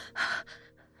time,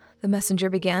 the messenger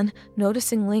began,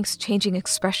 noticing Link's changing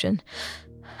expression.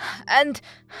 And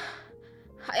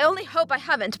I only hope I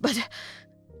haven't, but...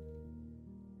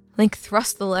 Link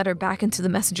thrust the letter back into the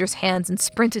messenger's hands and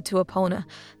sprinted to Epona.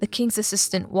 The king's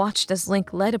assistant watched as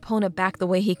Link led Epona back the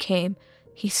way he came.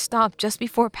 He stopped just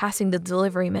before passing the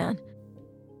delivery man.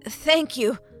 Thank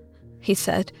you, he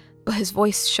said, but his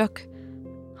voice shook.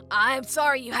 I'm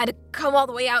sorry you had to come all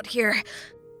the way out here.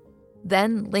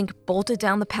 Then Link bolted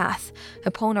down the path.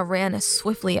 Epona ran as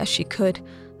swiftly as she could.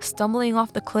 Stumbling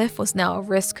off the cliff was now a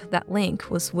risk that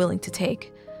Link was willing to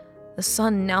take. The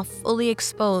sun, now fully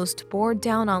exposed, bore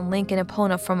down on Link and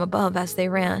Epona from above as they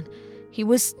ran. He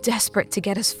was desperate to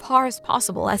get as far as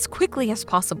possible, as quickly as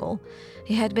possible.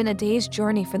 It had been a day's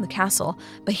journey from the castle,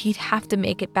 but he'd have to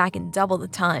make it back in double the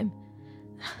time.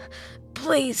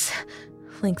 Please,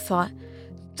 Link thought.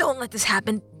 Don't let this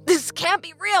happen. This can't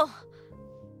be real.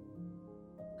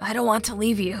 I don't want to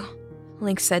leave you,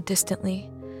 Link said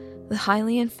distantly. The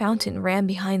Hylian fountain ran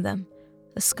behind them.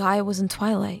 The sky was in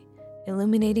twilight,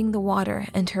 illuminating the water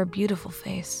and her beautiful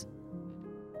face.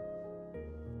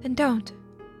 Then don't,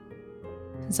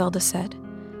 Zelda said.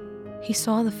 He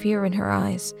saw the fear in her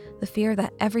eyes, the fear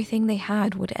that everything they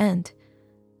had would end.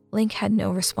 Link had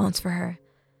no response for her.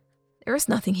 There was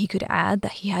nothing he could add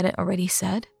that he hadn't already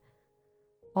said.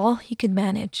 All he could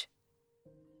manage.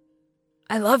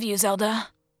 I love you, Zelda.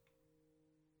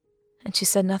 And she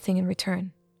said nothing in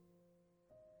return.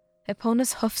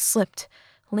 Epona's hoof slipped.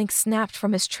 Link snapped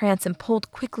from his trance and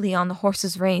pulled quickly on the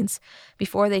horse's reins.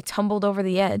 Before they tumbled over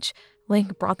the edge,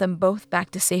 Link brought them both back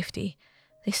to safety.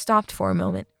 They stopped for a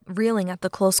moment, reeling at the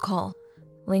close call.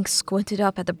 Link squinted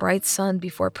up at the bright sun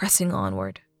before pressing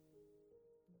onward.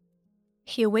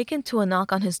 He awakened to a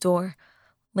knock on his door.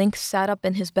 Link sat up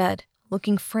in his bed,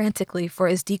 looking frantically for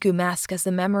his Deku mask as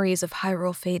the memories of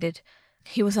Hyrule faded.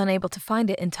 He was unable to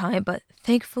find it in time, but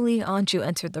thankfully Anju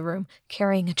entered the room,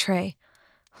 carrying a tray.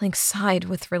 Link sighed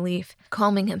with relief,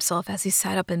 calming himself as he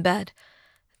sat up in bed.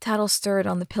 Tattle stirred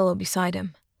on the pillow beside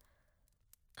him.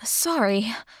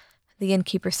 Sorry, the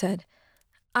innkeeper said.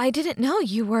 I didn't know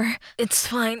you were... It's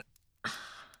fine,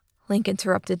 Link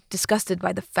interrupted, disgusted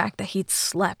by the fact that he'd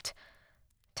slept.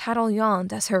 Tattle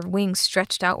yawned as her wings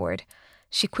stretched outward.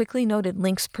 She quickly noted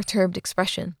Link's perturbed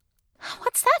expression.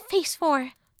 What's that face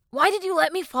for? Why did you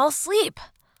let me fall asleep?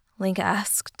 Link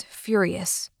asked,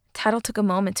 furious. Tattle took a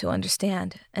moment to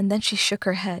understand, and then she shook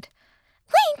her head.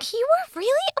 Link, you were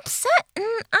really upset, and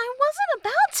I wasn't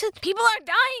about to... People are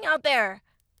dying out there.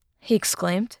 he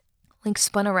exclaimed. Link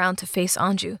spun around to face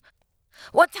Anju.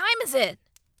 What time is it?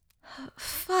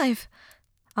 5,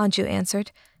 Anju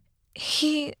answered.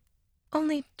 He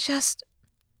only just...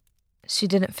 She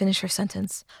didn't finish her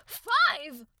sentence.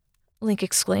 5? Link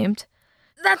exclaimed.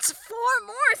 That's 4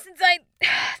 more since I...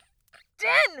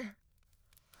 10!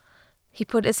 He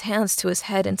put his hands to his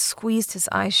head and squeezed his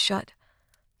eyes shut.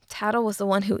 Tattle was the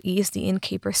one who eased the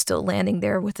innkeeper still landing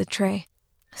there with the tray.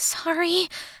 Sorry,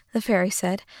 the fairy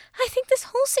said. I think this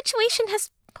whole situation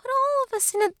has put all of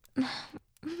us in a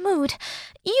mood.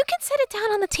 You can set it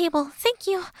down on the table. Thank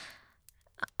you.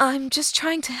 I'm just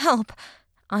trying to help,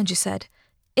 Anju said.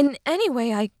 In any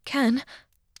way I can.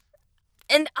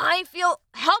 And I feel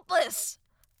helpless,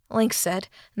 Link said,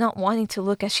 not wanting to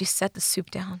look as she set the soup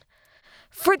down.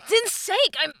 For Din's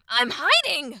sake, I'm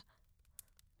hiding.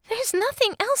 There's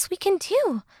nothing else we can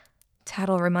do,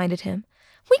 Tattle reminded him.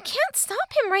 We can't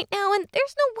stop him right now, and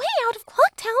there's no way out of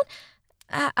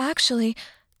Clocktown. Actually,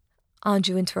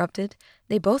 Anju interrupted.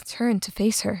 They both turned to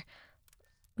face her.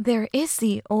 There is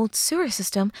the old sewer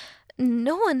system.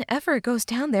 No one ever goes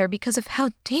down there because of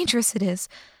how dangerous it is.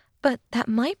 But that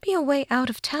might be a way out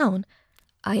of town.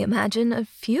 I imagine a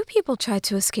few people tried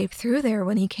to escape through there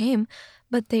when he came,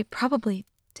 but they probably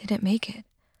didn't make it.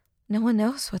 No one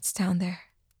knows what's down there.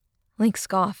 Link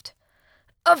scoffed.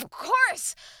 Of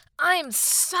course! I'm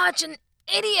such an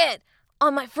idiot!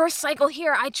 On my first cycle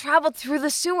here, I traveled through the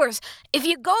sewers. If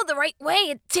you go the right way,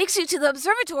 it takes you to the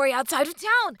observatory outside of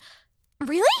town.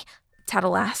 Really?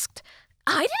 Tattle asked.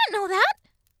 I didn't know that.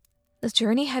 The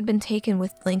journey had been taken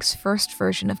with Link's first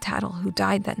version of Tattle, who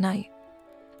died that night.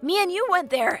 Me and you went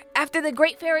there after the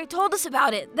Great Fairy told us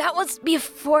about it. That was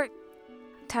before...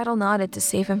 Tattle nodded to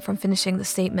save him from finishing the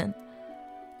statement.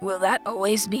 Will that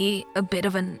always be a bit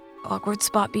of an awkward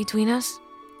spot between us?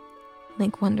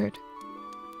 Link wondered.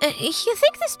 You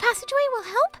think this passageway will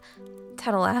help?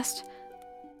 Tattle asked.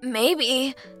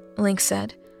 Maybe, Link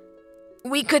said.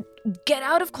 We could get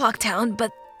out of Clocktown,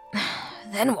 but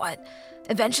then what?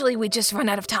 Eventually we'd just run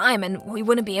out of time and we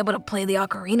wouldn't be able to play the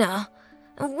ocarina.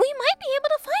 We might be able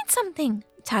to find something,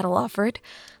 Tattle offered.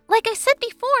 Like I said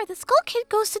before, the Skull Kid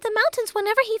goes to the mountains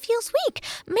whenever he feels weak.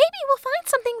 Maybe we'll find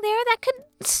something there that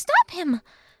could stop him.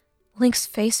 Link's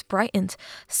face brightened,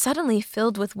 suddenly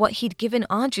filled with what he'd given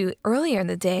Anju earlier in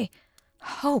the day.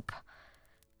 Hope.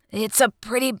 It's a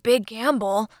pretty big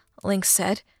gamble, Link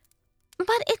said.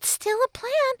 But it's still a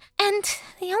plan, and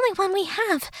the only one we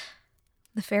have.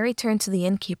 The fairy turned to the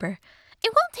innkeeper.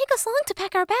 It won't take us long to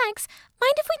pack our bags.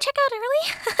 Mind if we check out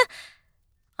early?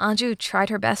 Anju tried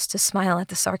her best to smile at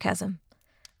the sarcasm.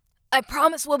 I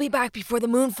promise we'll be back before the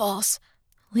moon falls,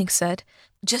 Link said.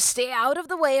 Just stay out of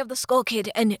the way of the Skull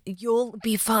Kid and you'll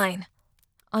be fine.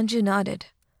 Anju nodded.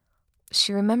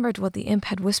 She remembered what the imp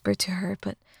had whispered to her,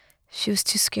 but she was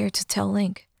too scared to tell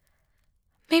Link.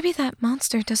 Maybe that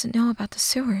monster doesn't know about the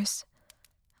sewers,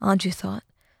 Anju thought.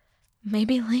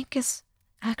 Maybe Link is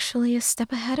actually a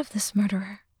step ahead of this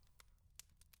murderer.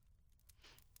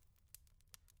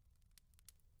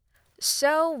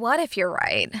 So what if you're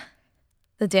right?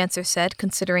 The dancer said,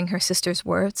 considering her sister's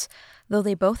words. Though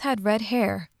they both had red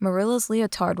hair, Marilla's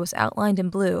leotard was outlined in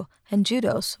blue, and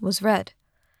Judo's was red.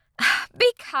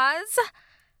 Because,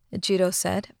 Judo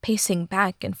said, pacing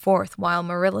back and forth while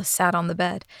Marilla sat on the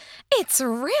bed. It's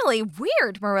really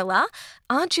weird, Marilla.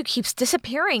 Anju keeps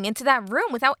disappearing into that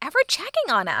room without ever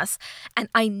checking on us. And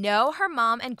I know her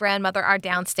mom and grandmother are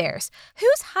downstairs.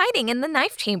 Who's hiding in the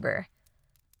knife chamber?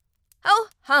 Oh,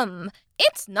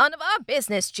 it's none of our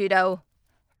business, Judo,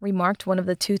 remarked one of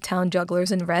the 2 town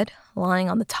jugglers in red, lying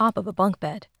on the top of a bunk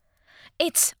bed.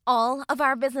 It's all of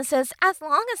our businesses as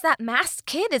long as that masked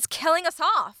kid is killing us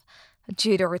off,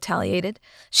 Judo retaliated.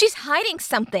 She's hiding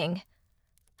something.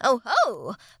 Oh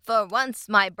ho! For once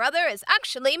my brother is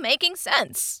actually making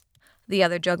sense, the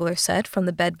other juggler said from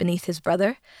the bed beneath his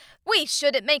brother. We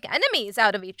shouldn't make enemies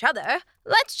out of each other.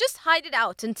 Let's just hide it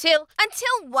out until...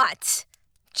 Until what?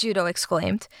 Judo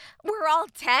exclaimed. We're all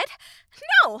dead?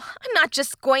 No, I'm not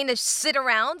just going to sit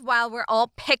around while we're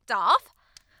all picked off.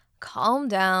 Calm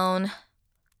down,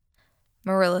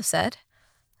 Marilla said.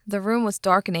 The room was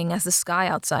darkening as the sky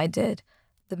outside did.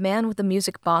 The man with the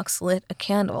music box lit a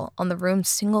candle on the room's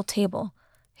single table.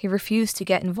 He refused to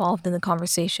get involved in the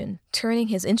conversation, turning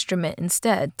his instrument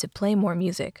instead to play more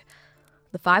music.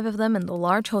 The 5 of them in the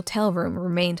large hotel room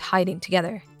remained hiding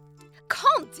together.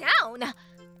 Calm down,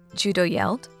 Judo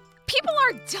yelled. People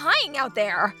are dying out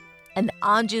there. And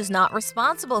Anju's not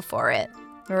responsible for it,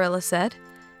 Marilla said.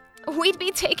 We'd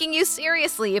be taking you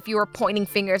seriously if you were pointing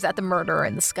fingers at the murderer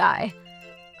in the sky.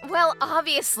 Well,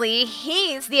 obviously,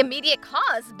 he's the immediate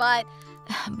cause, but...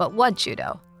 But what,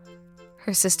 Judo?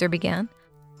 her sister began.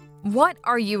 What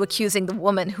are you accusing the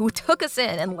woman who took us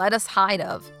in and let us hide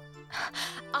of?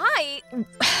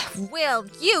 Will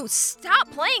you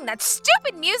stop playing that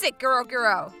stupid music,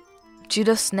 Guro?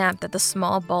 Judo snapped at the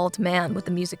small, bald man with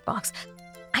the music box.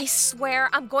 I swear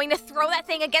I'm going to throw that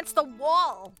thing against the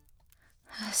wall.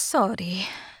 Sorry,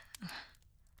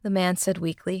 the man said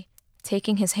weakly,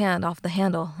 taking his hand off the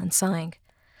handle and sighing.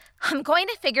 I'm going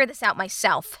to figure this out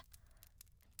myself,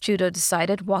 Judo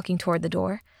decided, walking toward the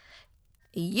door.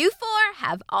 You four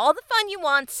have all the fun you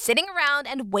want sitting around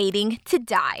and waiting to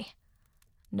die.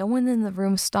 No one in the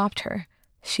room stopped her.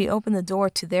 She opened the door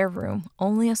to their room,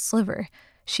 only a sliver.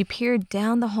 She peered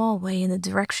down the hallway in the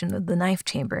direction of the knife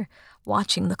chamber,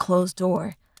 watching the closed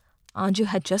door. Anju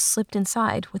had just slipped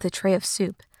inside with a tray of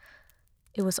soup.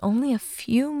 It was only a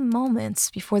few moments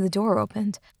before the door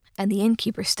opened, and the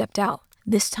innkeeper stepped out,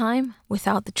 this time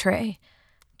without the tray.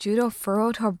 Judo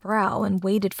furrowed her brow and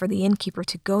waited for the innkeeper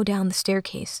to go down the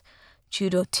staircase.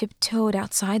 Judo tiptoed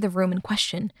outside the room in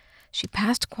question. She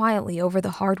passed quietly over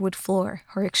the hardwood floor,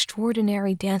 her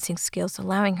extraordinary dancing skills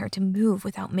allowing her to move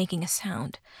without making a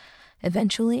sound.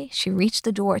 Eventually, she reached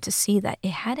the door to see that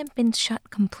it hadn't been shut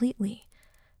completely.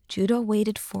 Judo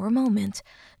waited for a moment,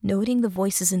 noting the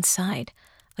voices inside,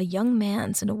 a young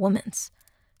man's and a woman's.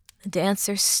 The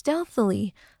dancer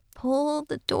stealthily pulled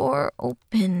the door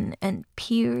open and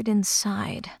peered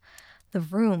inside. The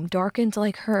room, darkened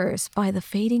like hers by the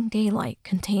fading daylight,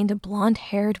 contained a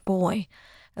blonde-haired boy,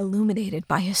 illuminated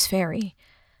by his fairy.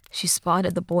 She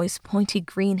spotted the boy's pointy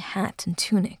green hat and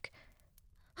tunic.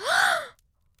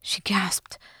 She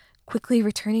gasped, quickly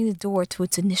returning the door to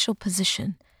its initial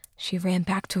position. She ran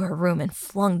back to her room and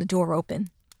flung the door open.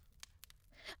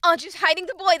 Anju's hiding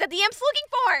the boy that the imp's looking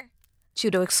for!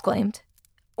 Judo exclaimed.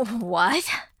 What?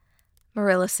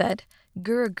 Marilla said.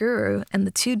 Guru and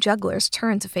the two jugglers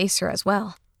turned to face her as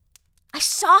well. I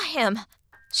saw him,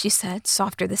 she said,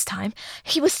 softer this time.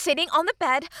 He was sitting on the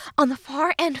bed on the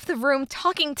far end of the room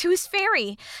talking to his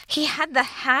fairy. He had the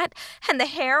hat and the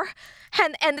hair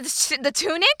and the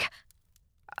tunic.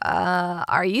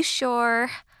 Are you sure?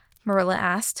 Marilla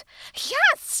asked.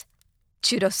 Yes,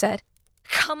 Judo said.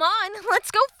 Come on, let's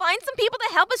go find some people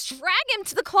to help us drag him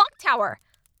to the clock tower.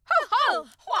 Ho!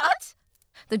 What?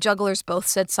 The jugglers both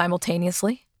said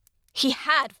simultaneously. He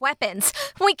had weapons.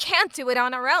 We can't do it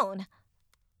on our own.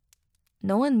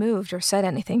 No one moved or said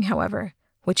anything, however,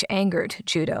 which angered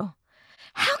Judo.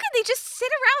 How can they just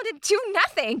sit around and do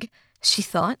nothing? She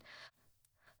thought.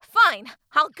 Fine,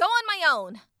 I'll go on my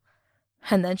own.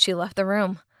 And then she left the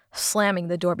room, slamming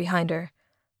the door behind her.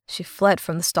 She fled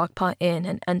from the Stockpot Inn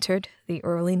and entered the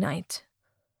early night.